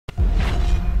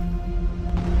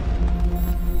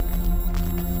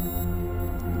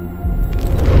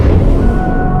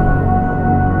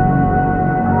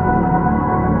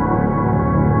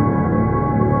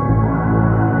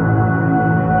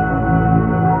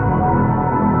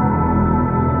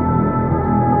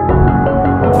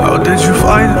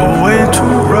find a way to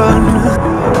run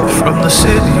from the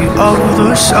city of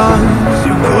the sun.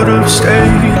 You could have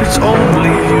stayed, it's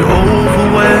only over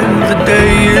when the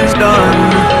day is done.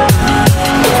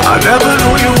 I never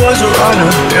knew you was a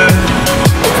runner, yeah.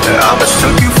 I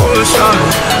mistook you for a son.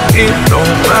 It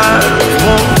don't matter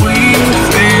what we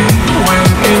think when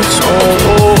it's all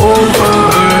over,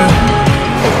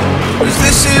 'cause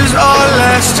this is our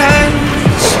last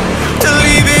chance to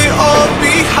leave it all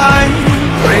behind.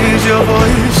 Raise your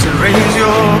voice and raise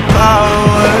your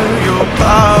power,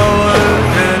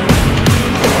 yeah.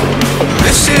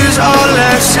 This is our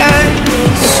last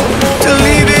chance to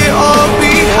leave it all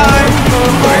behind.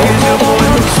 Raise your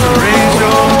voice and raise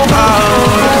your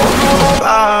power,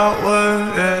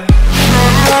 yeah.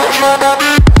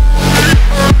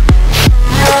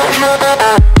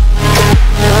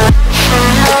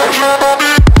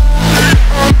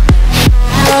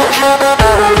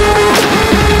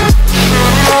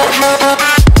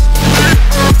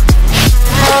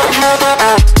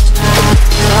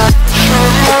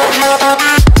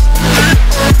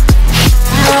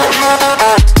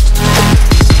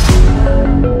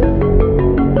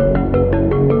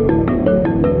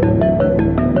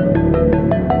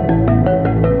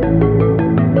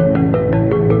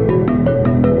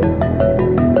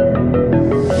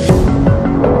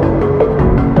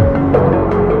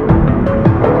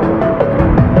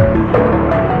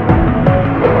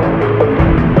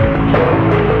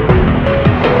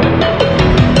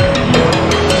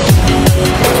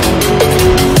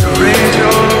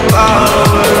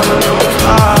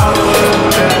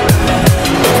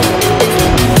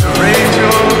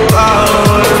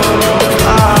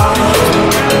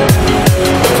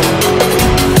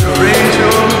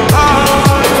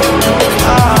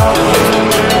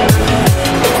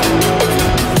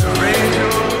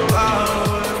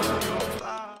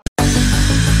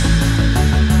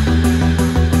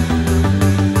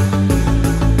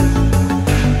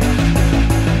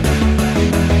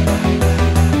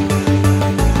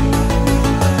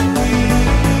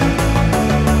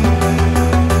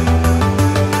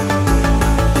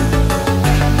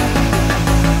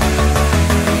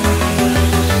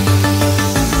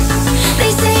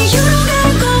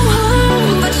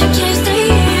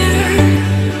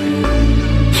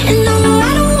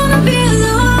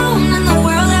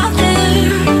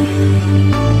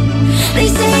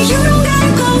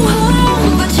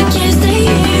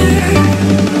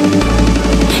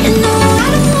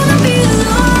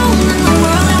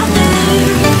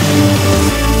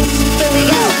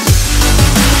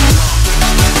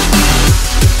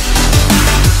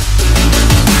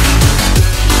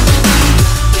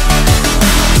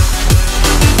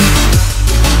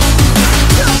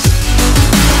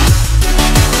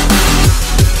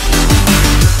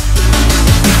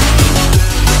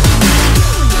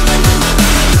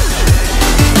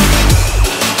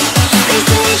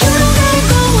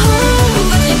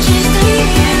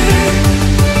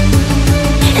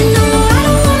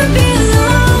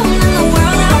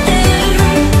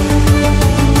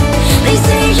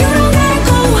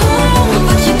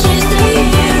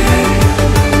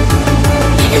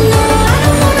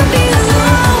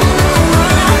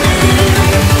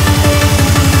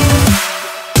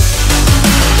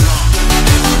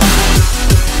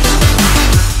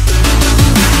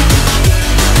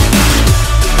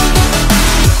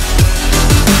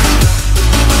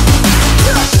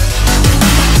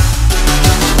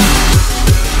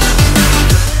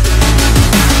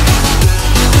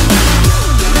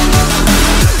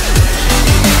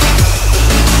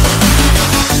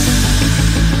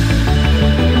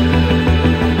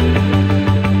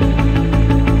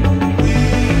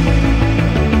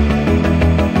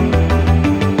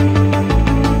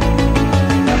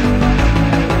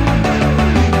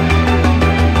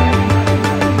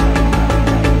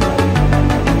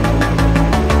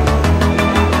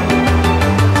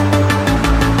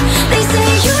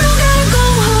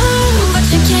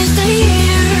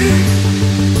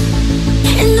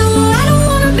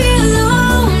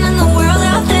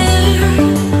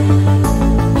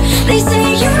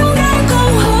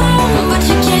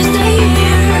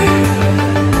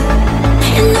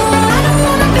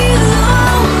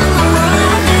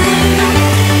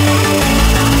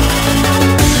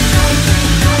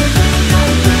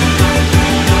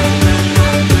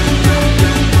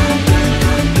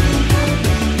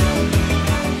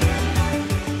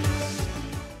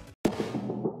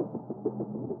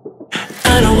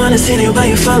 wanna see you, but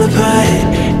you fall apart.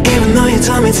 Even though you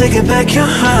told me to get back your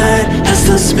heart, I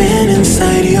still spin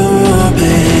inside your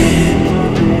orbit.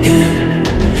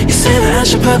 Yeah, you say that I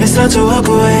should probably start to walk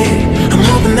away. I'm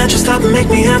hoping hoping that you stop and make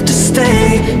me have to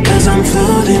stay, 'cause I'm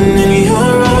floating in your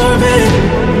orbit.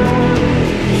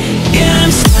 Yeah,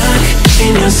 I'm stuck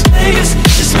in your space,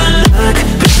 just my luck.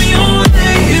 Push me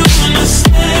away, you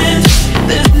understand.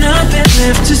 There's nothing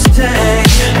left to say.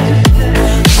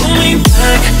 Pull me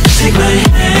back, take my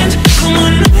hand, call my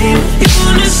name, you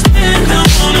understand. I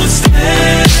wanna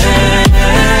stay,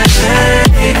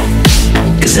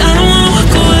 'cause I don't wanna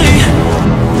walk away,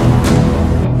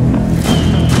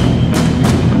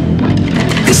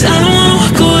 'cause I don't wanna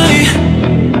walk away.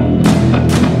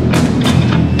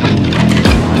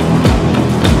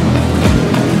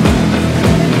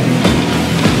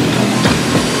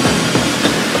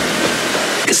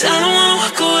 'Cause I don't wanna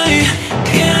walk away.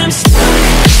 Yeah, I'm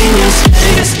stuck in your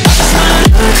space, just my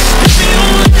luck. Push me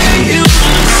away, you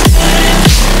understand.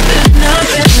 There's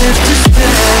nothing left to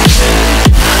say.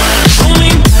 Pull me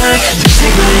back,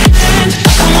 take my hand,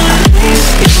 come on, please,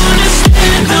 you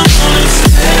understand. I wanna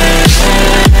stay, 'cause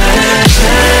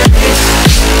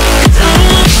I don't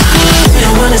wanna walk away. I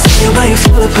wanna see you, but you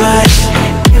fall apart.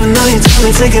 Even though you told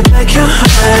me take it back, your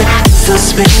heart still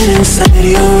spinning inside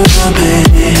your orbit.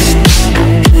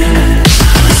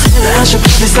 I should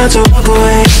probably start to walk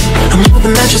away. I'm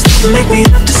hoping that you stop and make me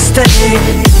have to stay,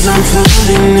 'cause I'm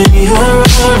floating in your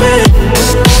orbit.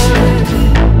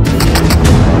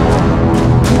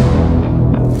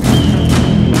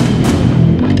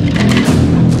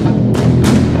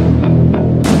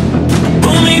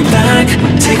 Pull me back,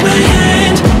 take my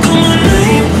hand, call my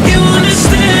name, you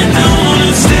understand. I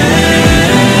wanna stay,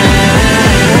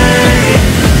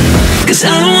 'cause I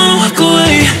don't wanna walk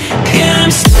away. Yeah,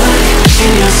 I'm stuck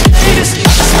in your space,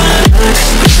 just my luck.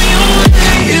 Push me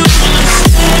away, you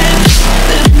understand.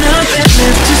 There's nothing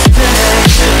left to say.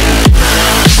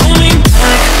 Pull me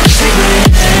back, take my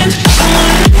hand, come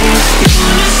on, please, you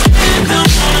understand. I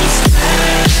wanna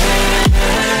stay.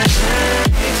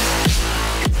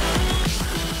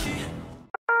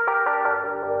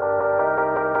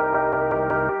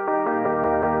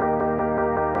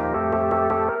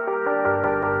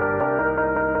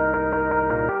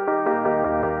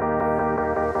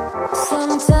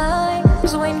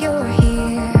 Sometimes when you're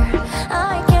here, I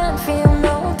can feel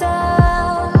no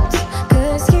doubt,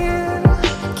 'cause you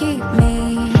keep me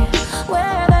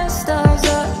where the stars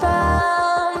are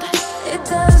bound. It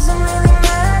doesn't really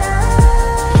matter,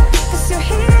 'cause you're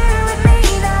here with me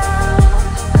now.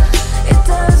 It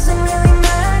doesn't really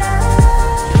matter.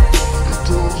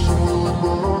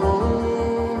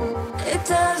 It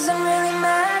doesn't really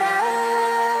matter,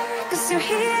 'cause you're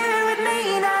here with me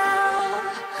now.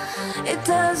 It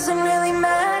doesn't really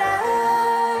matter,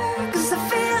 'cause I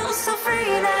feel so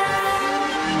free now.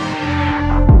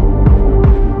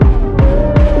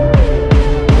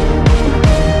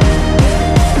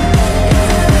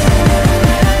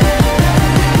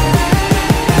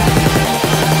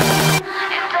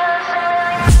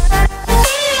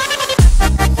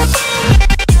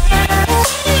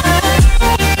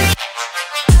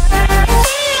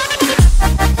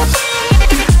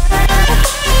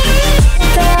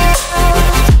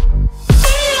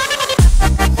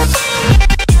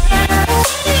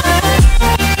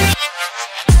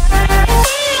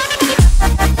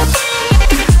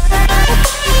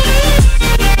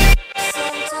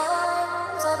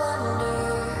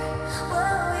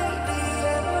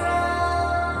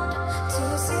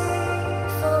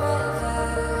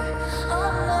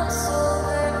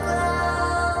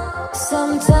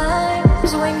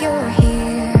 Sometimes when you're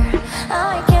here,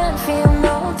 I can feel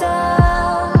no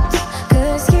doubt,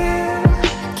 'cause you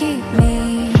keep me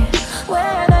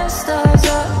where the stars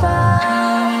are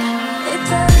bound. It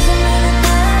doesn't really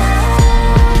matter,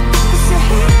 'cause you're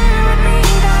here with me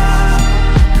now.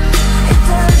 It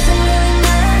doesn't really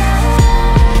matter.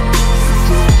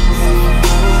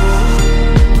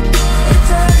 It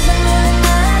doesn't really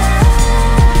matter,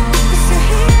 'cause you're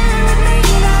here with me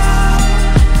now.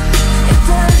 It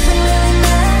doesn't really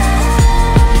matter.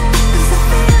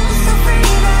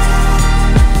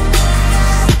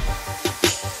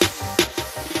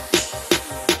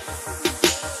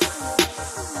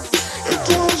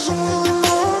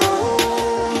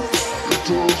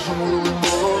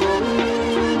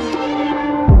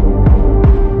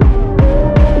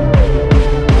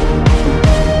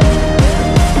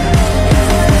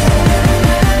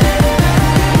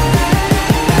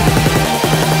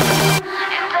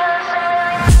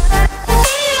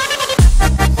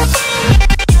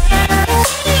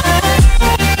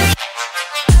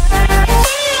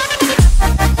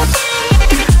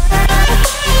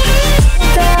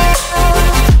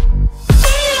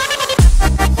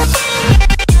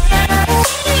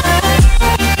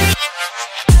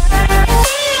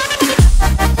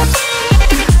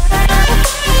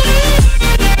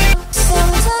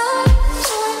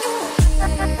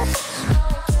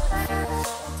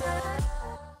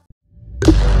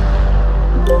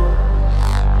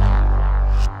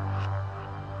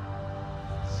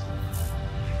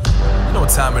 know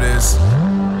what time it is.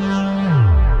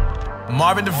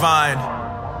 Marvin Devine,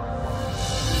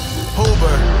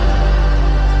 Huber,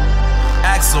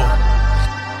 Axel,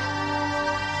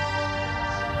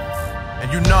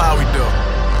 and you know how we do.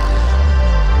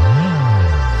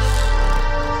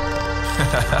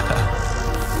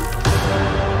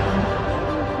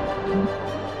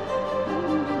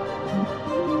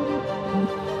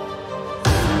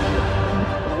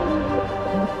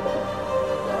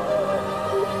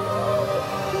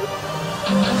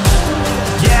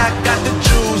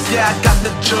 Yeah, I got the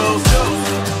juice.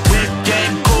 Whip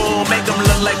game cool, make them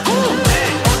look like cool.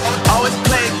 Always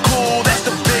play cool, that's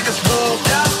the biggest rule.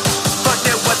 Fuck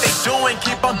that, what they doing,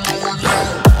 keep on doing.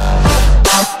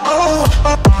 Let's go.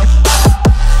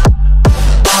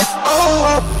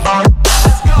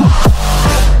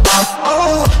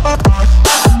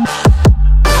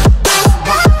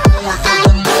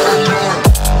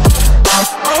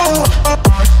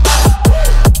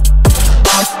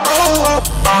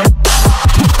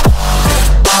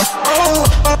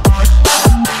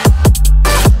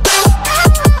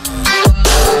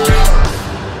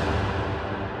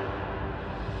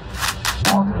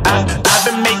 I've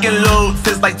been making loot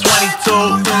since like 22.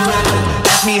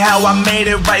 Ask me how I made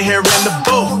it right here in the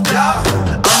booth.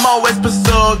 I'm always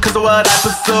pursued cause of what I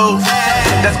pursue.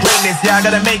 That's greatness, yeah, I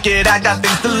gotta make it, I got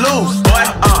things to lose. Boy,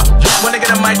 wanna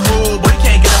get in my crew, boy, you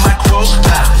can't get in my crew.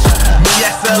 Me,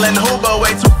 XL and Huber,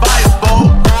 way too fireable.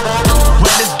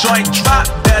 When this joint drop,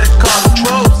 better call the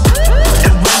troops.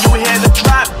 And when you hear the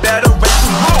drop, better raise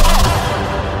the roof.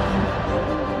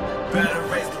 Better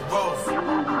raise the roof.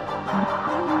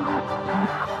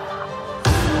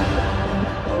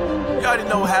 You already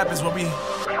know what happens when we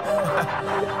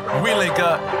when we link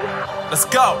up. Let's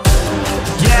go.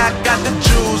 Yeah, I got the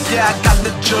juice. Yeah, I got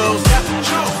the juice.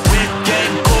 Whip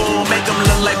game cool, make them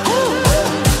look like cool.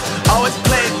 Always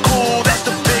play